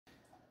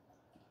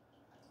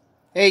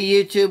Hey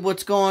YouTube,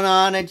 what's going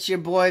on? It's your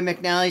boy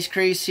McNally's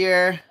Crease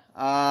here.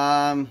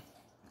 Glad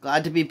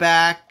to be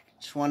back.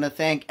 Just want to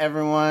thank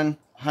everyone.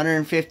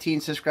 115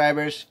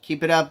 subscribers.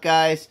 Keep it up,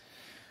 guys.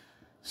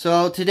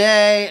 So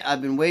today,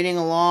 I've been waiting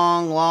a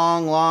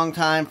long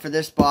time for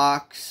this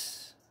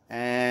box.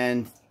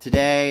 And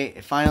today,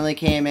 it finally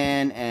came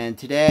in. And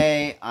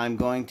today, I'm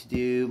going to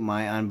do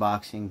my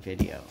unboxing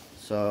video.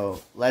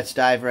 So let's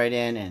dive right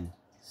in and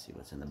see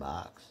what's in the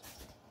box.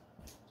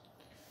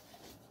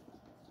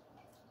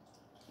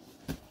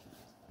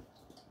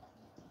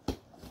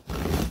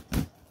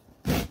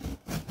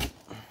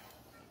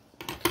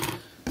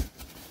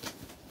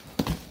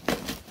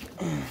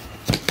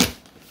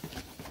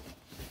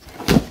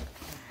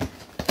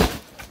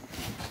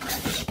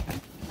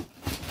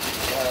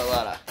 Got a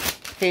lot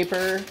of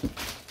paper,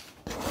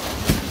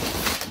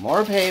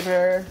 more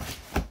paper.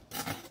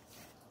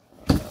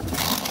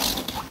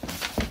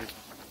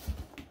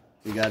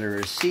 We got a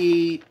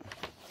receipt,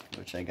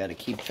 which I gotta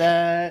keep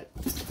that.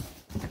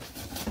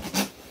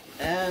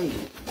 And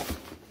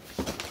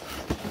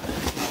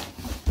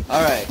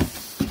alright,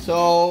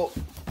 so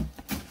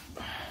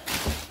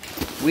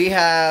we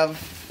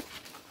have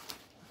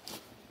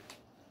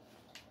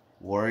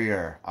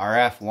Warrior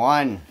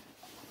RF1.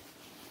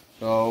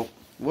 So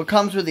what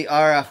comes with the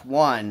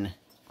RF1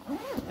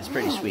 is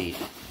pretty sweet.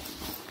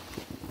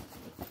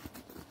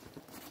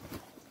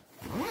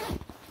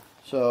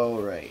 So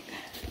right.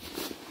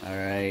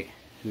 Alright,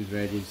 who's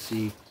ready to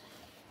see?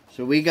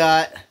 So we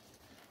got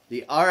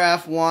the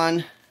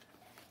RF1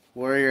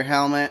 Warrior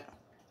helmet.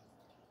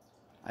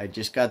 I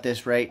just got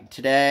this right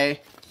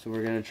today, so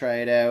we're going to try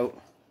it out.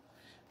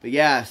 But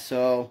yeah,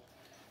 so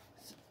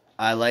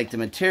I like the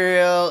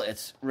material.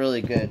 It's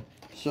really good.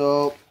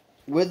 So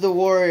with the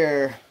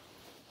Warrior,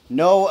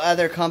 no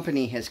other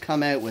company has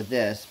come out with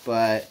this,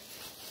 but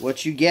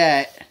what you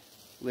get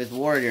with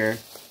Warrior,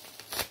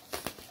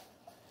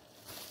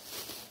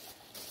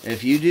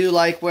 if you do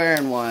like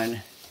wearing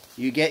one,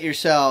 you get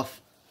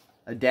yourself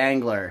a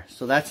dangler.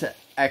 So that's an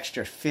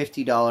extra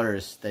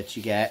 $50 that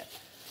you get.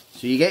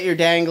 So you get your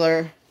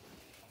dangler.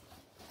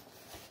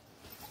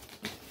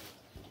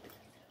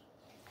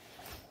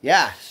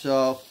 Yeah,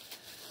 so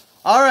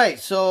alright,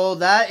 so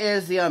that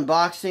is the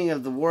unboxing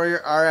of the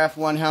Warrior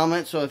RF1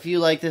 helmet. So if you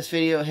like this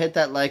video, hit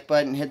that like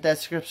button, hit that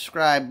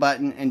subscribe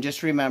button, and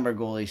just remember,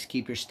 goalies,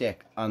 keep your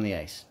stick on the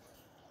ice.